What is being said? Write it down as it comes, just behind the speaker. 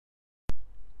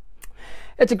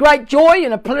It's a great joy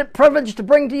and a privilege to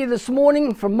bring to you this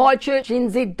morning from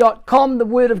mychurchnz.com the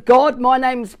Word of God. My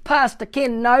name's Pastor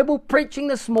Ken Noble, preaching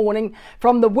this morning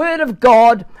from the Word of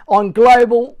God on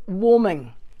global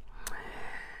warming.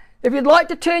 If you'd like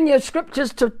to turn your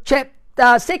scriptures to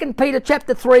 2 Peter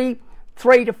chapter 3,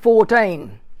 3 to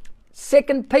 14.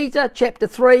 2 Peter chapter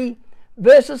 3,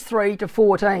 verses 3 to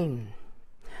 14.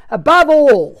 Above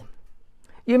all,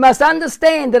 you must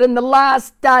understand that in the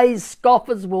last days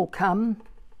scoffers will come.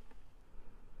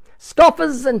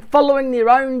 Scoffers and following their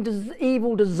own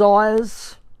evil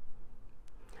desires.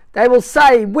 They will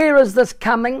say, "Where is this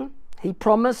coming?" He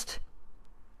promised.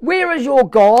 "Where is your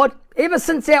God?" Ever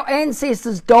since our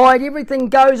ancestors died, everything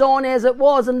goes on as it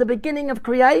was in the beginning of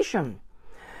creation.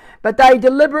 But they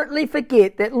deliberately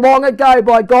forget that long ago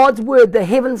by God's word the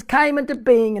heavens came into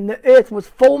being and the earth was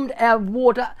formed out of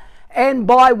water and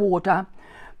by water.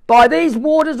 By these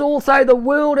waters also the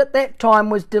world at that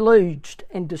time was deluged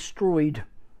and destroyed.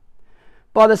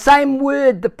 By the same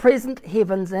word the present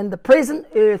heavens and the present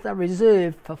earth are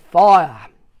reserved for fire,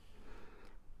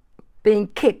 being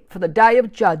kept for the day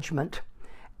of judgment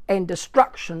and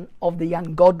destruction of the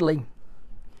ungodly.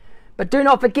 But do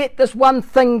not forget this one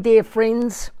thing, dear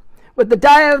friends. With the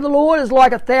day of the Lord is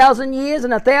like 1,000 years,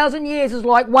 and 1,000 years is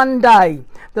like one day.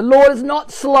 The Lord is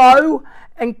not slow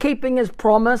in keeping his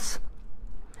promise,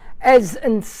 as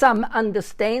in some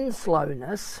understand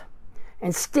slowness.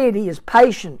 Instead, he is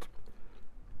patient,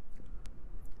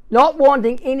 not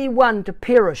wanting anyone to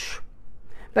perish,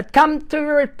 but come to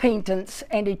repentance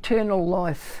and eternal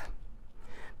life.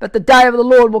 But the day of the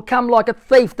Lord will come like a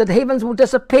thief. The heavens will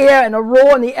disappear in a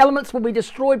roar, and the elements will be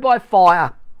destroyed by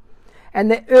fire,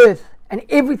 and the earth and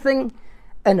everything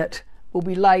in it will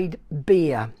be laid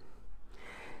bare.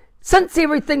 Since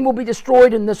everything will be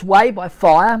destroyed in this way by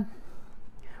fire,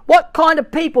 what kind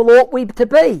of people ought we to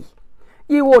be?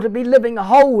 You ought to be living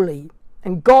holy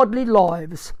and godly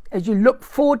lives as you look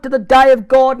forward to the day of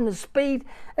God and the speed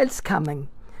it's coming.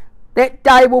 That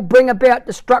day will bring about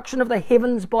destruction of the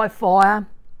heavens by fire,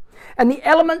 and the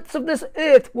elements of this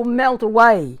earth will melt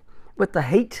away with the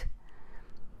heat.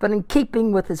 But in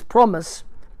keeping with his promise,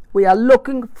 we are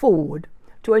looking forward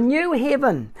to a new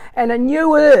heaven and a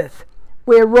new earth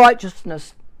where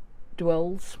righteousness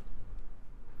dwells.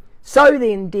 So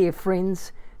then, dear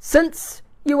friends, since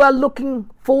you are looking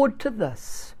forward to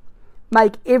this,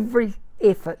 make every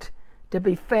effort to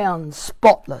be found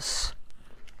spotless,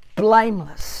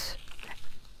 blameless,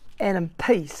 and in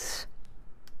peace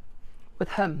with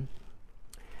him.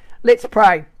 Let's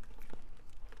pray.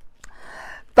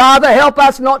 Father, help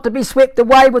us not to be swept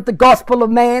away with the gospel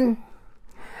of man.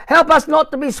 Help us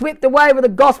not to be swept away with the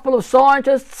gospel of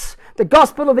scientists, the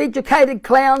gospel of educated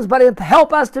clowns, but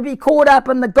help us to be caught up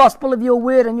in the gospel of your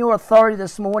word and your authority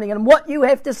this morning and what you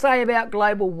have to say about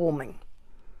global warming.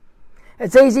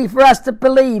 It's easy for us to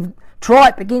believe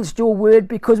tripe against your word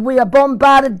because we are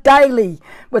bombarded daily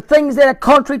with things that are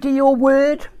contrary to your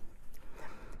word.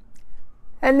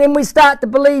 And then we start to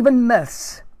believe in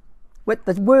myths, what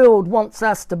the world wants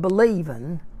us to believe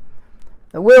in.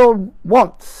 The world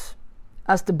wants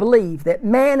us to believe that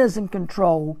man is in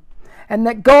control and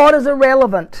that God is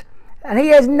irrelevant and he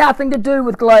has nothing to do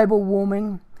with global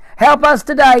warming. Help us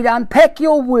today to unpack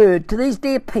your word to these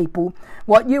dear people,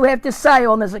 what you have to say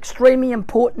on this extremely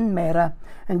important matter.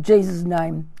 In Jesus'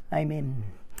 name, amen.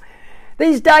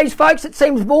 These days, folks, it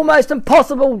seems almost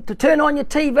impossible to turn on your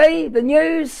TV, the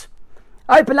news,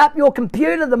 open up your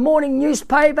computer, the morning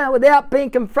newspaper, without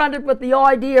being confronted with the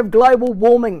idea of global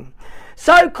warming.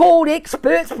 So-called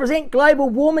experts present global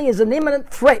warming as an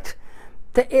imminent threat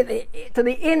to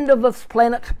the end of this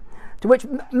planet, to which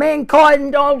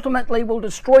mankind ultimately will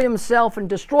destroy himself and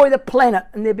destroy the planet,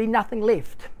 and there'll be nothing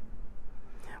left.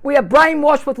 We are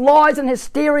brainwashed with lies and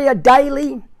hysteria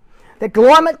daily, that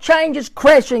climate change is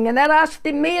crashing and that us,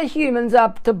 the mere humans,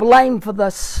 are to blame for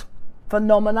this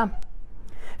phenomena.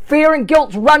 Fear and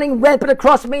guilt running rampant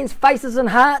across men's faces and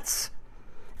hearts.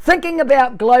 Thinking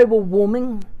about global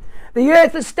warming. The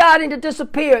earth is starting to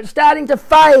disappear. It's starting to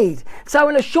fade. So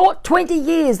in a short 20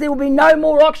 years, there will be no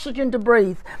more oxygen to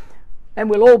breathe. And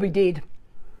we'll all be dead.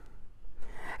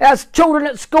 Our children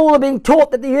at school are being taught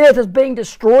that the earth is being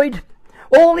destroyed.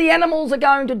 All the animals are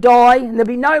going to die. And there'll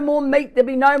be no more meat. There'll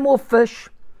be no more fish.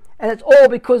 And it's all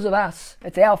because of us.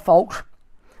 It's our fault.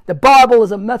 The Bible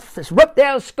is a myth. It's ripped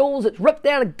out of schools. It's ripped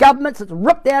out of governments. It's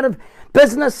ripped out of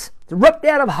business. It's ripped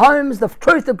out of homes. The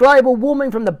truth of global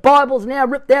warming from the Bible is now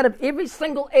ripped out of every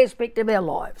single aspect of our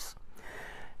lives.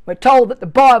 We're told that the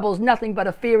Bible is nothing but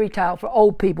a fairy tale for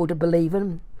old people to believe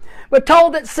in. We're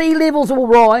told that sea levels will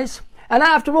rise And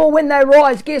after all, when they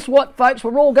rise, guess what, folks?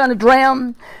 We're all going to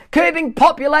drown. Curbing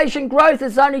population growth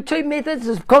is only two methods,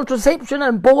 is contraception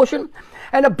and abortion.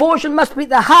 And abortion must be at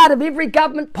the heart of every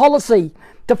government policy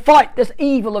to fight this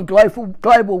evil of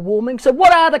global warming. So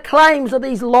what are the claims of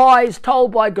these lies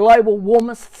told by global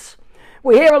warmists?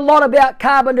 We hear a lot about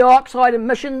carbon dioxide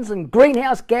emissions and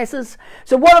greenhouse gases.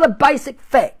 So what are the basic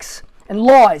facts and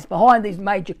lies behind these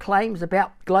major claims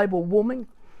about global warming?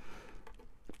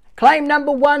 Claim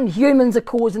number one, humans are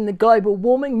causing the global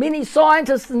warming. Many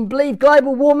scientists believe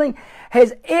global warming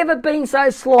has ever been so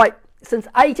slight. Since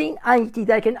 1880,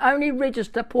 they can only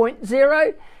register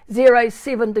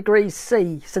 0.007 degrees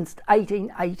C since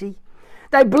 1880.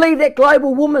 They believe that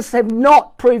global warmers have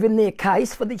not proven their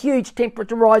case for the huge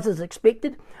temperature rises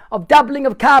expected of doubling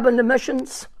of carbon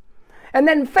emissions. And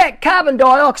that in fact, carbon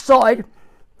dioxide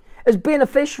is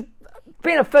beneficial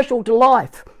to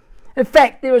life. In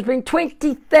fact, there has been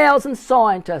 20,000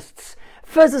 scientists,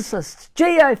 physicists,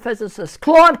 geophysicists,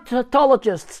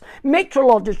 climatologists,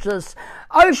 meteorologists,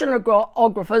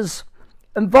 oceanographers,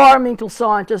 environmental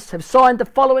scientists have signed the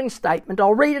following statement.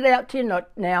 I'll read it out to you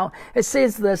now. It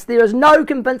says this: there is no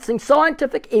convincing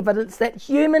scientific evidence that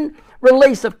human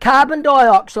release of carbon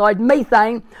dioxide,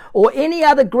 methane, or any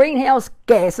other greenhouse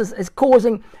gases is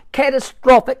causing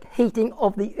catastrophic heating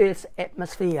of the Earth's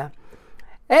atmosphere.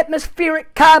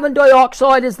 Atmospheric carbon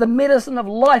dioxide is the medicine of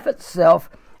life itself.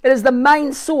 It is the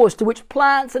main source to which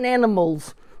plants and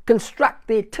animals construct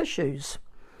their tissues.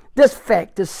 This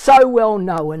fact is so well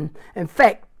known, in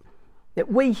fact,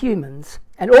 that we humans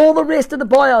and all the rest of the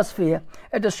biosphere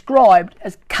are described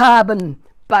as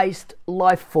carbon-based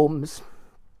life forms.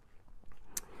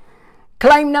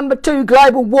 Claim number two,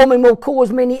 global warming will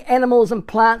cause many animals and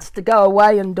plants to go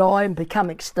away and die and become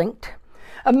extinct.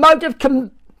 Emotive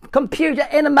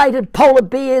computer-animated polar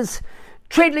bears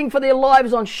treadling for their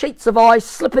lives on sheets of ice,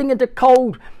 slipping into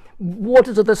cold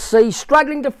waters of the sea,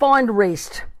 struggling to find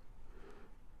rest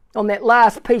on that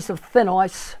last piece of thin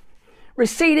ice.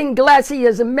 Receding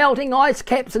glaciers and melting ice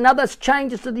caps and other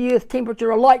changes to the Earth's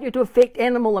temperature are likely to affect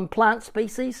animal and plant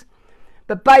species.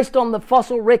 But based on the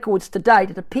fossil records to date,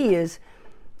 it appears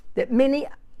that many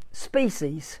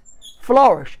species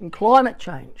flourish in climate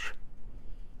change.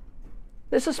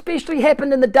 This especially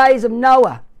happened in the days of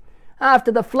Noah,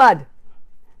 after the flood.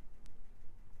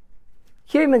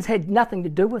 Humans had nothing to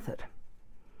do with it.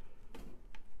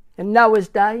 In Noah's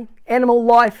day, animal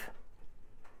life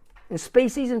and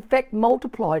species in fact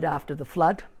multiplied after the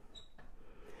flood.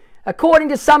 According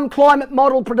to some climate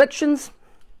model predictions,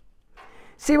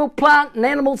 several plant and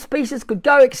animal species could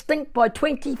go extinct by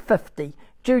 2050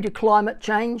 due to climate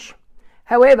change.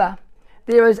 However,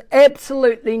 there is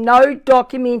absolutely no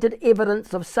documented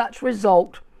evidence of such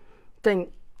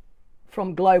resulting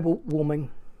from global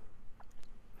warming.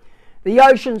 The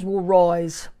oceans will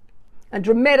rise, and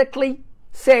dramatically,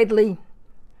 sadly,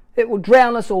 it will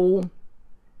drown us all.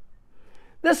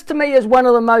 This to me is one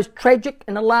of the most tragic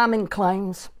and alarming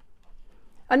claims.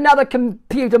 Another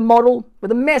computer model with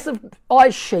a massive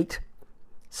ice sheet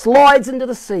slides into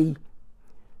the sea,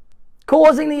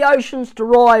 causing the oceans to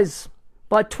rise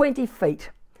by 20 feet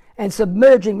and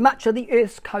submerging much of the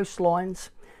Earth's coastlines,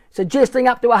 suggesting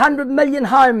up to 100 million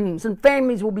homes and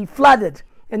families will be flooded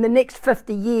in the next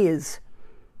 50 years.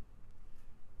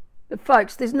 But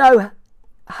folks, there's no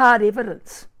hard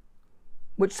evidence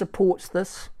which supports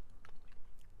this.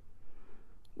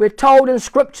 We're told in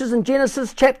scriptures in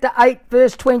Genesis chapter 8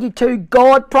 verse 22,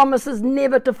 God promises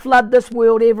never to flood this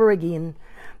world ever again.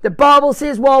 The Bible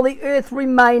says, while the earth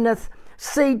remaineth,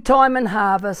 seed time and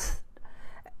harvest,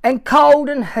 and cold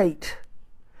and heat,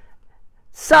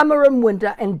 summer and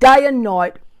winter, and day and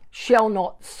night shall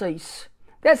not cease.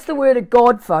 That's the word of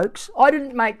God, folks. I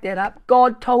didn't make that up.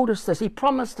 God told us this. He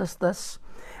promised us this.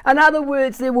 In other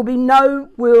words, there will be no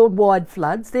worldwide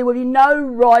floods. There will be no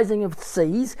rising of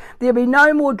seas. There will be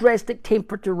no more drastic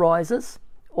temperature rises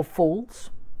or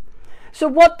falls. So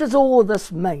what does all of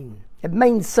this mean? It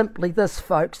means simply this,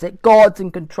 folks, that God's in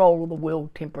control of the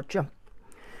world temperature,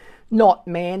 not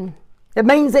man. It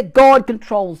means that God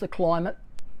controls the climate.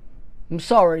 I'm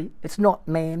sorry, it's not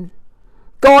man.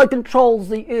 God controls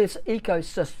the Earth's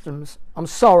ecosystems. I'm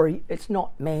sorry, it's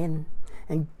not man.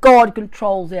 And God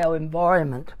controls our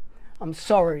environment. I'm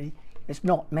sorry, it's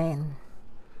not man.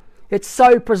 It's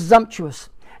so presumptuous,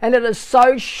 and it is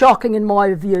so shocking in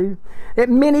my view, that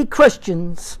many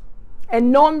Christians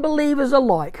and non-believers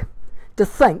alike to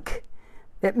think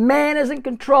that man is in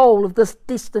control of this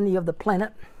destiny of the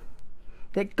planet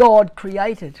that God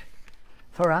created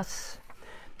for us.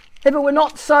 If it were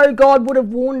not so, God would have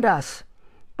warned us.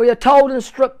 We are told in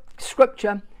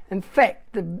Scripture, in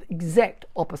fact, the exact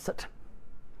opposite.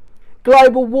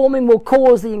 Global warming will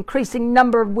cause the increasing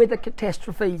number of weather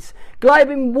catastrophes.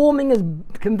 Global warming is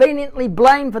conveniently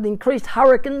blamed for the increased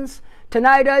hurricanes,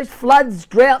 tornadoes, floods,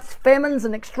 droughts, famines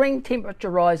and extreme temperature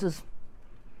rises.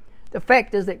 The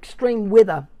fact is that extreme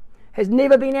weather has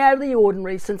never been out of the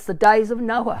ordinary since the days of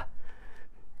Noah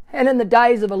and in the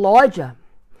days of Elijah.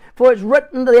 For it's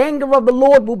written, the anger of the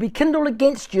Lord will be kindled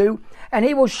against you, and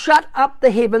he will shut up the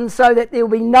heavens so that there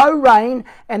will be no rain,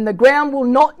 and the ground will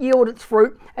not yield its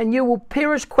fruit, and you will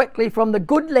perish quickly from the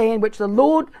good land which the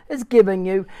Lord is giving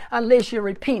you, unless you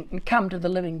repent and come to the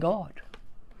living God.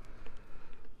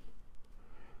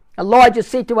 Elijah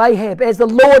said to Ahab, as the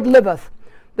Lord liveth,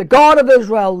 the God of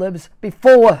Israel lives,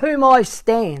 before whom I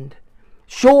stand,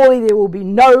 surely there will be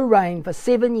no rain for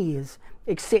 7 years,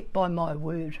 except by my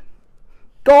word.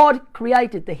 God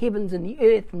created the heavens and the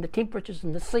earth and the temperatures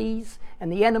and the seas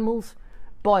and the animals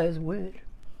by his word.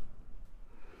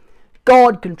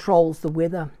 God controls the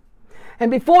weather.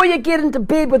 And before you get into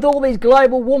bed with all these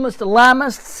global warmist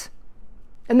alarmists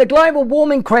and the global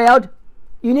warming crowd,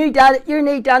 you need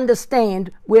to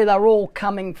understand where they're all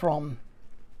coming from.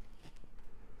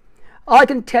 I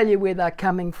can tell you where they're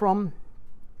coming from.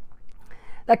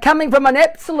 They're coming from an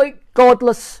absolute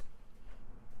godless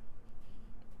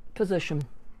position.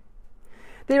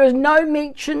 There is no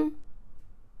mention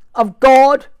of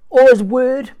God or his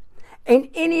word in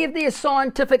any of their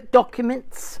scientific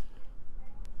documents.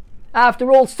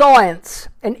 After all, science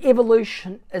and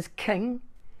evolution is king.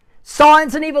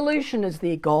 Science and evolution is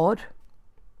their God.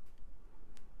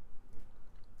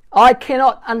 I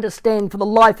cannot understand for the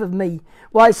life of me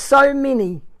why so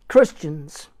many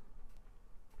Christians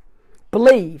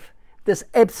believe this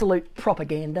absolute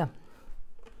propaganda.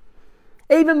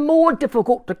 Even more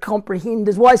difficult to comprehend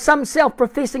is why some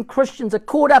self-professing Christians are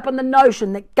caught up in the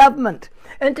notion that government,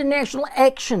 international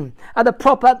action are the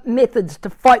proper methods to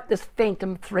fight this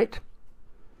phantom threat.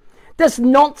 This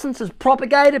nonsense is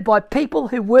propagated by people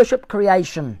who worship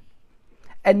creation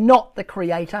and not the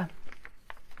Creator,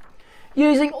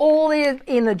 using all their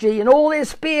energy and all their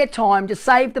spare time to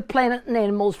save the planet and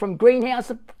animals from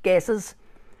greenhouse gases,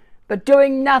 but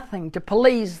doing nothing to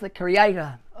please the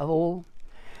Creator of all.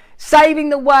 Saving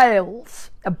the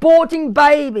whales, aborting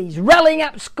babies, rallying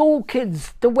up school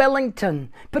kids to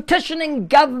Wellington, petitioning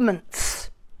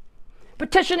governments,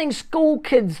 petitioning school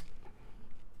kids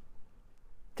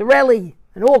to rally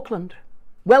in Auckland,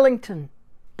 Wellington,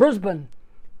 Brisbane,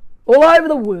 all over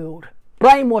the world,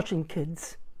 brainwashing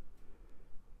kids.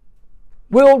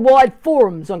 Worldwide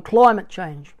forums on climate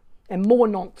change and more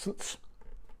nonsense.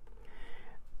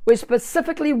 We're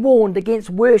specifically warned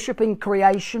against worshipping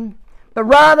creation, but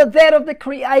rather that of the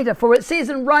Creator. For it says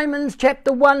in Romans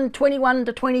chapter 1, 21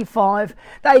 to 25,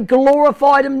 they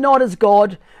glorified him not as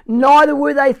God, neither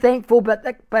were they thankful, but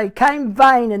they became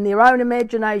vain in their own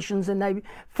imaginations, and their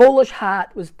foolish heart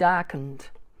was darkened.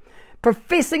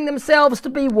 Professing themselves to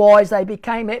be wise, they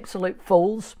became absolute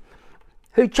fools,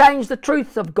 who changed the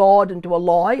truth of God into a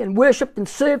lie, and worshipped and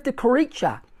served the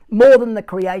creature more than the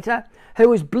Creator,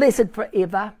 who is blessed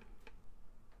forever.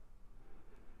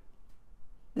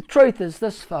 The truth is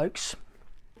this, folks.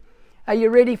 Are you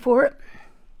ready for it?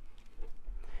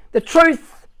 The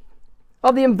truth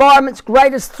of the environment's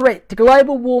greatest threat to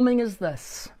global warming is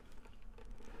this.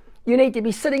 You need to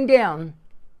be sitting down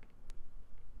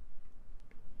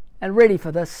and ready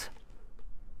for this.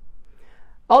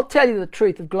 I'll tell you the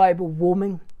truth of global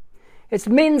warming. It's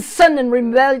men's sin and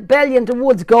rebellion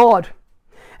towards God.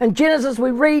 In Genesis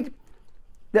we read,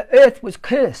 the earth was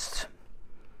cursed.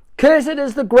 Cursed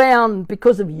is the ground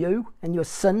because of you and your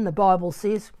sin, the Bible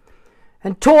says,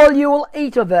 and toil you will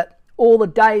eat of it all the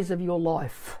days of your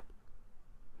life.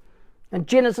 In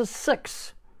Genesis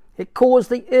 6, it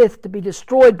caused the earth to be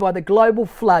destroyed by the global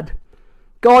flood.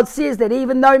 God says that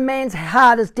even though man's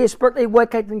heart is desperately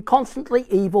wicked and constantly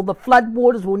evil, the flood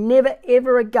waters will never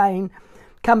ever again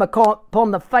come upon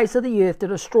the face of the earth to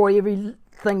destroy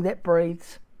everything that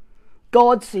breathes.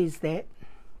 God says that.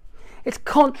 It's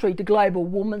contrary to global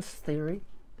warming theory.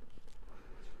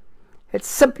 It's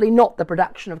simply not the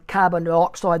production of carbon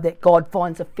dioxide that God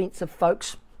finds offensive,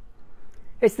 folks.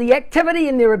 It's the activity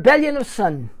in the rebellion of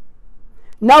sin.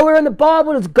 Nowhere in the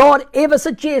Bible does God ever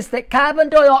suggest that carbon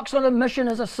dioxide emission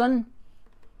is a sin.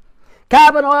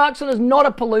 Carbon dioxide is not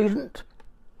a pollutant.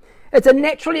 It's a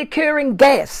naturally occurring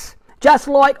gas, just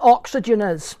like oxygen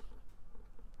is.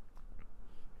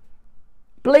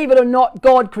 Believe it or not,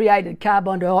 God created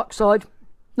carbon dioxide,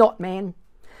 not man.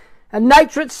 And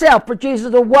nature itself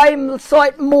produces a way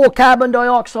more carbon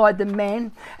dioxide than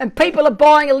man. And people are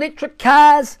buying electric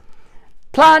cars,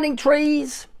 planting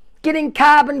trees, getting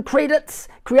carbon credits,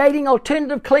 creating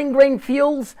alternative clean green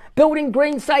fuels, building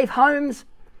green safe homes,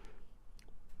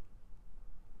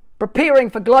 preparing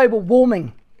for global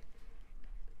warming.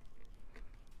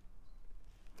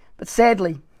 But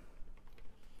sadly,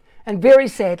 and very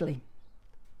sadly,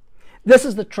 this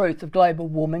is the truth of global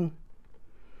warming.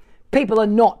 People are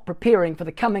not preparing for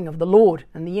the coming of the Lord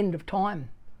and the end of time.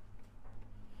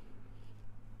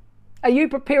 Are you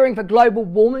preparing for global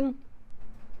warming?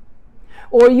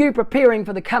 Or are you preparing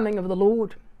for the coming of the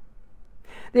Lord?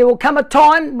 There will come a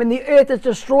time when the earth is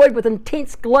destroyed with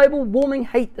intense global warming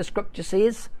heat, the scripture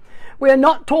says. We are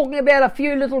not talking about a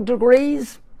few little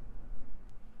degrees.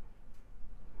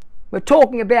 We're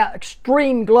talking about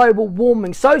extreme global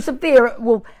warming, so severe it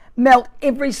will melt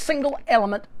every single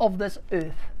element of this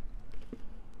earth.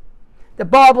 The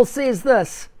Bible says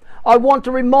this: I want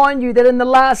to remind you that in the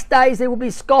last days there will be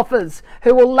scoffers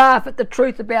who will laugh at the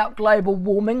truth about global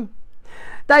warming.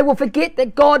 They will forget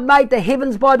that God made the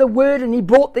heavens by the word and he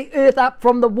brought the earth up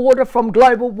from the water from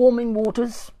global warming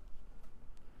waters.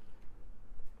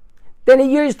 Then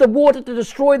he used the water to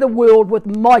destroy the world with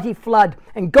mighty flood.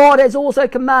 And God has also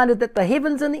commanded that the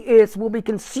heavens and the earth will be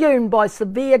consumed by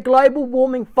severe global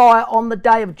warming fire on the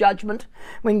day of judgment,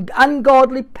 when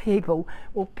ungodly people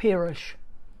will perish.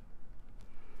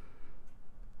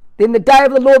 Then the day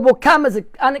of the Lord will come as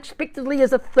unexpectedly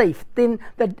as a thief. Then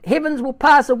the heavens will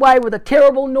pass away with a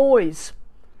terrible noise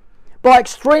by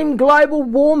extreme global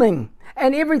warming,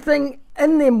 and everything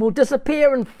in them will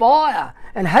disappear in fire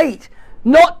and heat,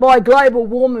 not by global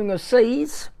warming of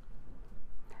seas.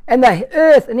 And the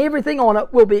earth and everything on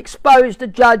it will be exposed to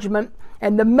judgment,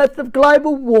 and the myth of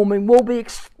global warming will be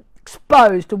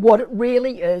exposed to what it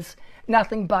really is,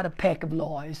 nothing but a pack of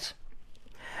lies.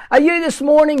 Are you this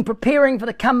morning preparing for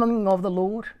the coming of the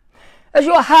Lord? Is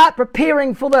your heart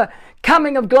preparing for the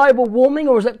coming of global warming,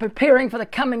 or is it preparing for the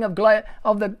coming of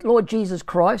the Lord Jesus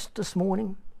Christ this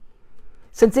morning?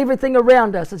 Since everything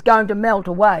around us is going to melt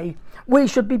away, we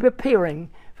should be preparing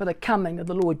for the coming of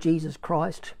the Lord Jesus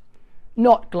Christ,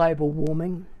 not global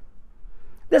warming.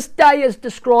 This day is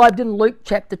described in Luke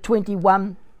chapter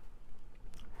 21.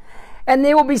 And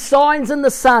there will be signs in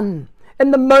the sun,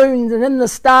 in the moon, and in the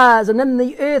stars, and in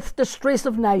the earth distress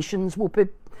of nations will be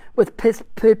with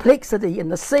perplexity,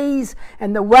 and the seas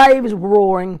and the waves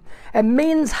roaring, and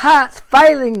men's hearts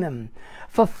failing them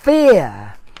for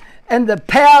fear, and the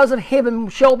powers of heaven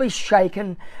shall be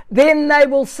shaken. Then they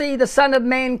will see the Son of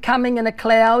Man coming in a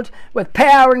cloud with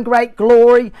power and great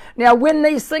glory. Now when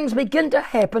these things begin to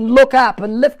happen, look up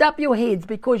and lift up your heads,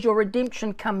 because your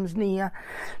redemption comes near.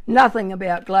 Nothing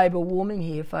about global warming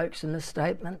here, folks, in this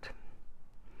statement.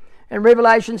 In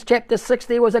Revelation chapter 6,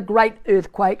 there was a great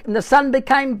earthquake, and the sun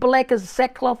became black as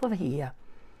sackcloth of hair,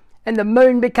 and the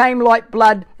moon became like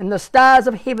blood, and the stars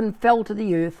of heaven fell to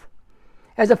the earth.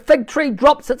 As a fig tree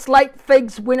drops its late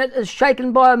figs when it is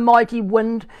shaken by a mighty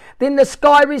wind, then the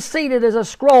sky receded as a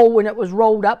scroll when it was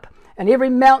rolled up, and every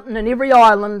mountain and every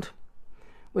island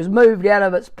was moved out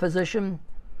of its position.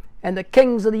 And the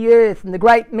kings of the earth, and the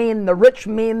great men, the rich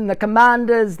men, the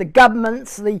commanders, the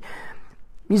governments, the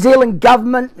New Zealand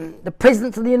government, and the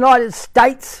presidents of the United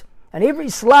States, and every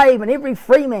slave and every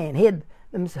free man hid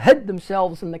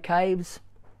themselves in the caves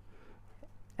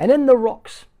and in the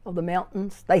rocks of the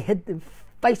mountains. They hid their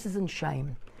faces in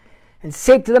shame, and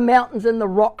said to the mountains and the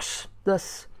rocks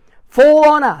this: fall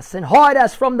on us and hide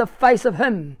us from the face of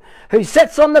him who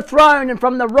sits on the throne and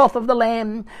from the wrath of the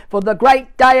Lamb, for the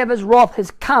great day of his wrath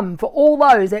has come for all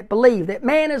those that believe that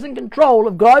man is in control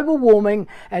of global warming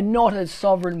and not his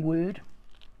sovereign word.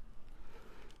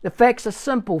 The facts are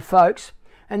simple, folks,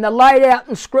 and they're laid out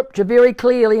in Scripture very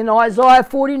clearly in Isaiah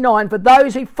 49. For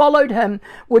those who followed him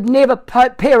would never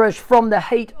perish from the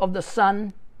heat of the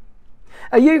sun.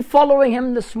 Are you following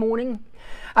him this morning?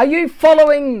 Are you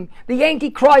following the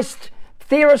Antichrist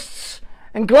theorists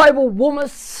and global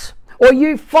warmists? Or are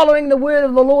you following the word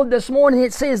of the Lord this morning?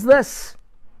 It says this: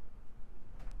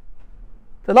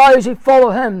 for those who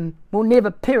follow him will never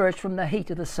perish from the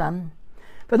heat of the sun.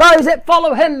 For those that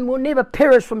follow him will never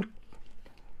perish from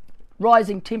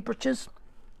rising temperatures.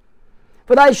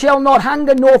 For they shall not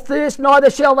hunger nor thirst, neither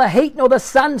shall the heat nor the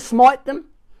sun smite them.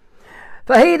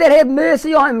 For he that hath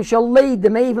mercy on him shall lead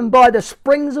them, even by the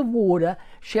springs of water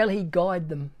shall he guide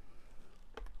them.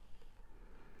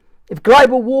 If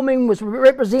global warming was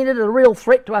represented as a real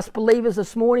threat to us believers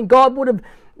this morning, God would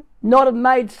not have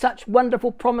made such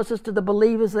wonderful promises to the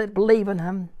believers that believe in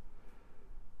him.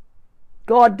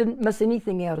 God didn't miss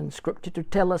anything out in Scripture to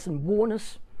tell us and warn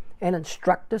us and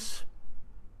instruct us.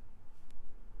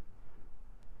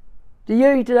 Do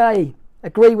you today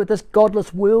agree with this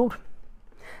godless world?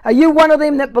 Are you one of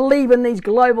them that believe in these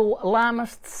global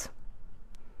alarmists?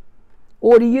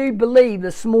 Or do you believe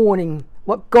this morning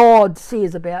what God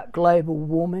says about global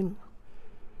warming?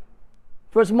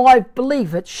 For it's my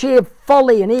belief it's sheer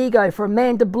folly and ego for a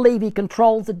man to believe he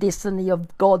controls the destiny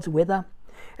of God's weather.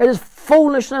 It is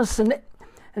foolishness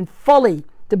and folly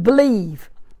to believe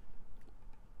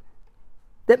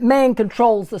that man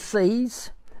controls the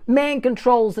seas, man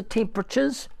controls the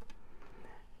temperatures.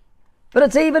 But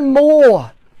it's even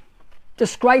more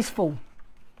disgraceful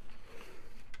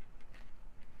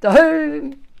to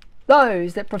whom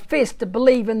those that profess to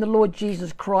believe in the Lord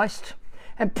Jesus Christ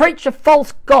and preach a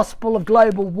false gospel of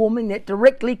global warming that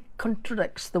directly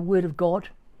contradicts the Word of God.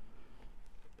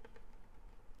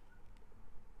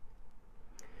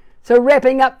 So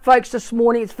wrapping up, folks, this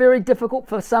morning, it's very difficult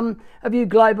for some of you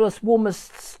globalist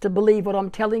warmists to believe what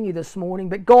I'm telling you this morning,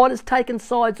 but God has taken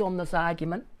sides on this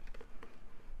argument.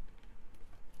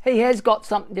 He has got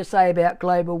something to say about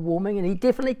global warming, and he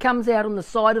definitely comes out on the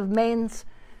side of man's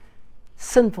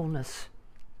sinfulness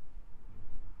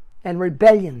and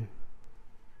rebellion.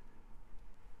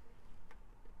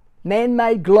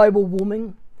 Man-made global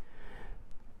warming.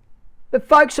 But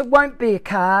folks, it won't be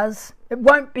cars, it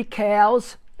won't be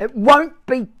cows, it won't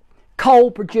be coal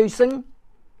producing,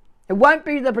 it won't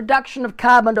be the production of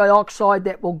carbon dioxide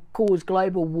that will cause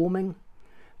global warming,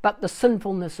 but the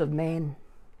sinfulness of man.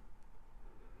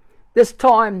 This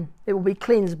time it will be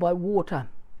cleansed by water,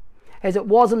 as it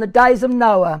was in the days of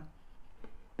Noah,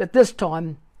 but this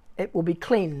time it will be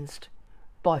cleansed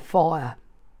by fire.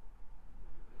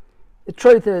 The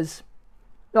truth is,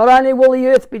 not only will the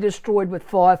earth be destroyed with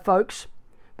fire, folks,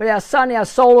 but our sun, our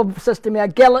solar system, our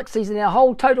galaxies and our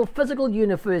whole total physical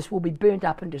universe will be burnt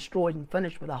up and destroyed and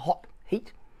finished with the hot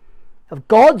heat of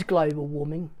God's global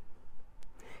warming.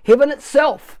 Heaven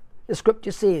itself, the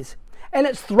scripture says, and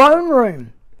its throne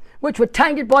room, which were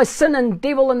tainted by sin and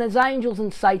devil and his angels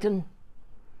and Satan,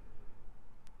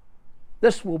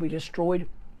 this will be destroyed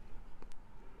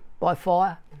by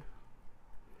fire.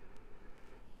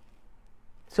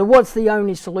 So what's the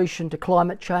only solution to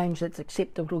climate change that's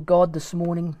acceptable to God this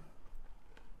morning?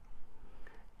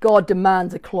 God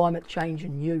demands a climate change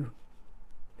in you.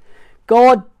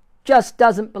 God just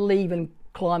doesn't believe in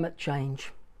climate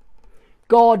change.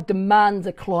 God demands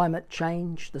a climate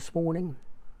change this morning.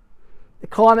 The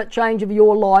climate change of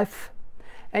your life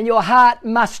and your heart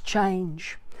must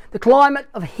change. The climate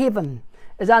of heaven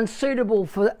is unsuitable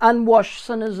for unwashed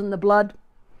sinners in the blood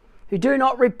who do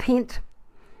not repent.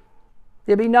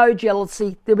 There'll be no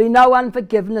jealousy, there'll be no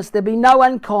unforgiveness, there'll be no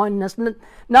unkindness,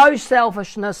 no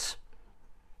selfishness.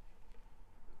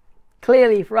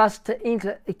 Clearly, for us to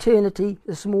enter eternity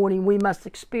this morning, we must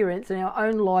experience in our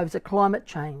own lives a climate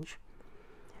change,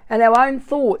 and our own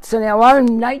thoughts and our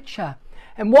own nature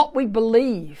and what we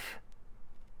believe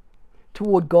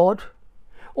toward God.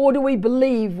 Or do we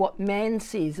believe what man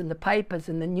says in the papers,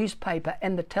 in the newspaper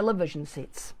and the television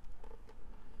sets?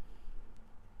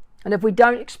 And if we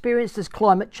don't experience this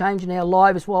climate change in our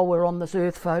lives while we're on this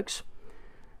earth, folks,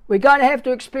 we're going to have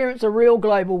to experience a real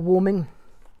global warming.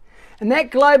 And that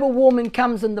global warming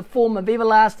comes in the form of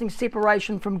everlasting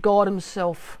separation from God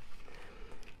himself.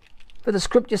 For the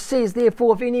scripture says,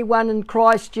 therefore, if anyone in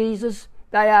Christ Jesus,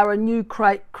 they are a new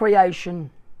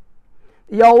creation.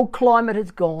 The old climate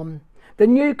has gone. The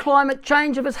new climate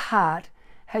change of his heart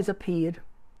has appeared.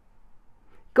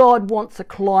 God wants a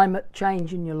climate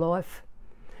change in your life.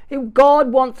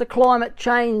 God wants a climate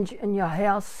change in your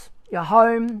house, your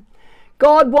home.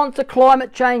 God wants a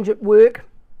climate change at work,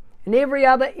 in every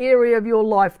other area of your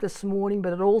life this morning,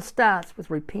 but it all starts with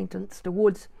repentance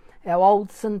towards our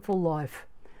old sinful life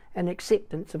and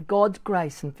acceptance of God's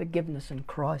grace and forgiveness in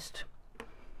Christ.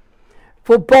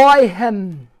 For by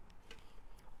him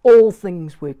all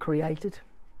things were created.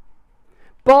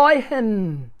 By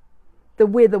him the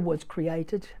weather was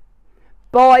created.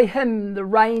 By him the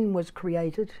rain was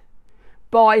created.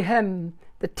 By him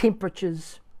the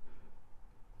temperatures,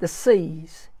 the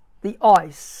seas, the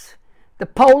ice, the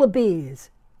polar bears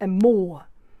and more,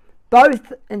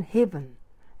 both in heaven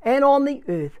and on the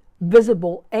earth,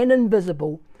 visible and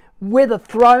invisible, whether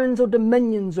thrones or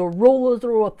dominions or rulers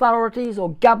or authorities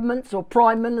or governments or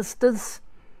prime ministers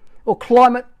or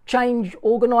climate change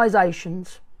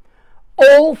organisations.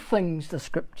 All things, the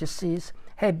scripture says,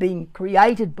 have been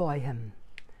created by him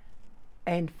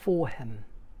and for him.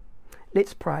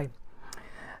 Let's pray.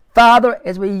 Father,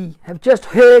 as we have just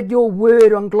heard your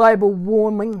word on global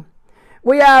warming,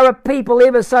 we are a people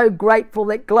ever so grateful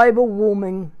that global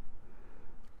warming,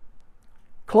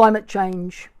 climate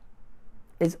change,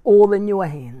 is all in your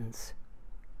hands.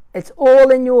 It's all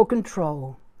in your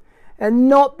control. and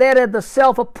not that of the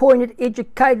self-appointed,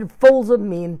 educated fools of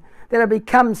men that have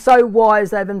become so wise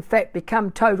they've in fact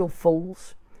become total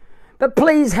fools. But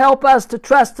please help us to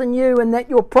trust in you, and that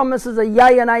your promises are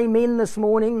yea and amen this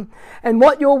morning. And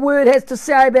what your word has to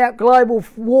say about global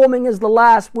warming is the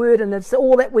last word, and it's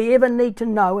all that we ever need to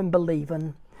know and believe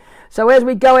in. So as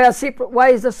we go our separate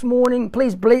ways this morning,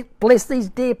 please bless these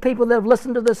dear people that have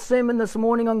listened to this sermon this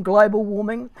morning on global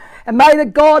warming. And may the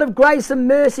God of grace and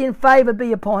mercy and favour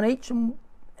be upon each and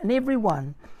every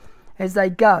one as they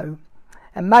go.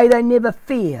 And may they never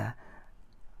fear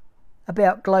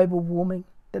about global warming,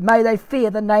 but may they fear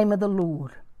the name of the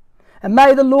Lord. And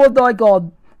may the Lord thy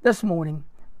God this morning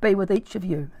be with each of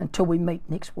you until we meet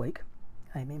next week.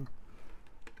 Amen.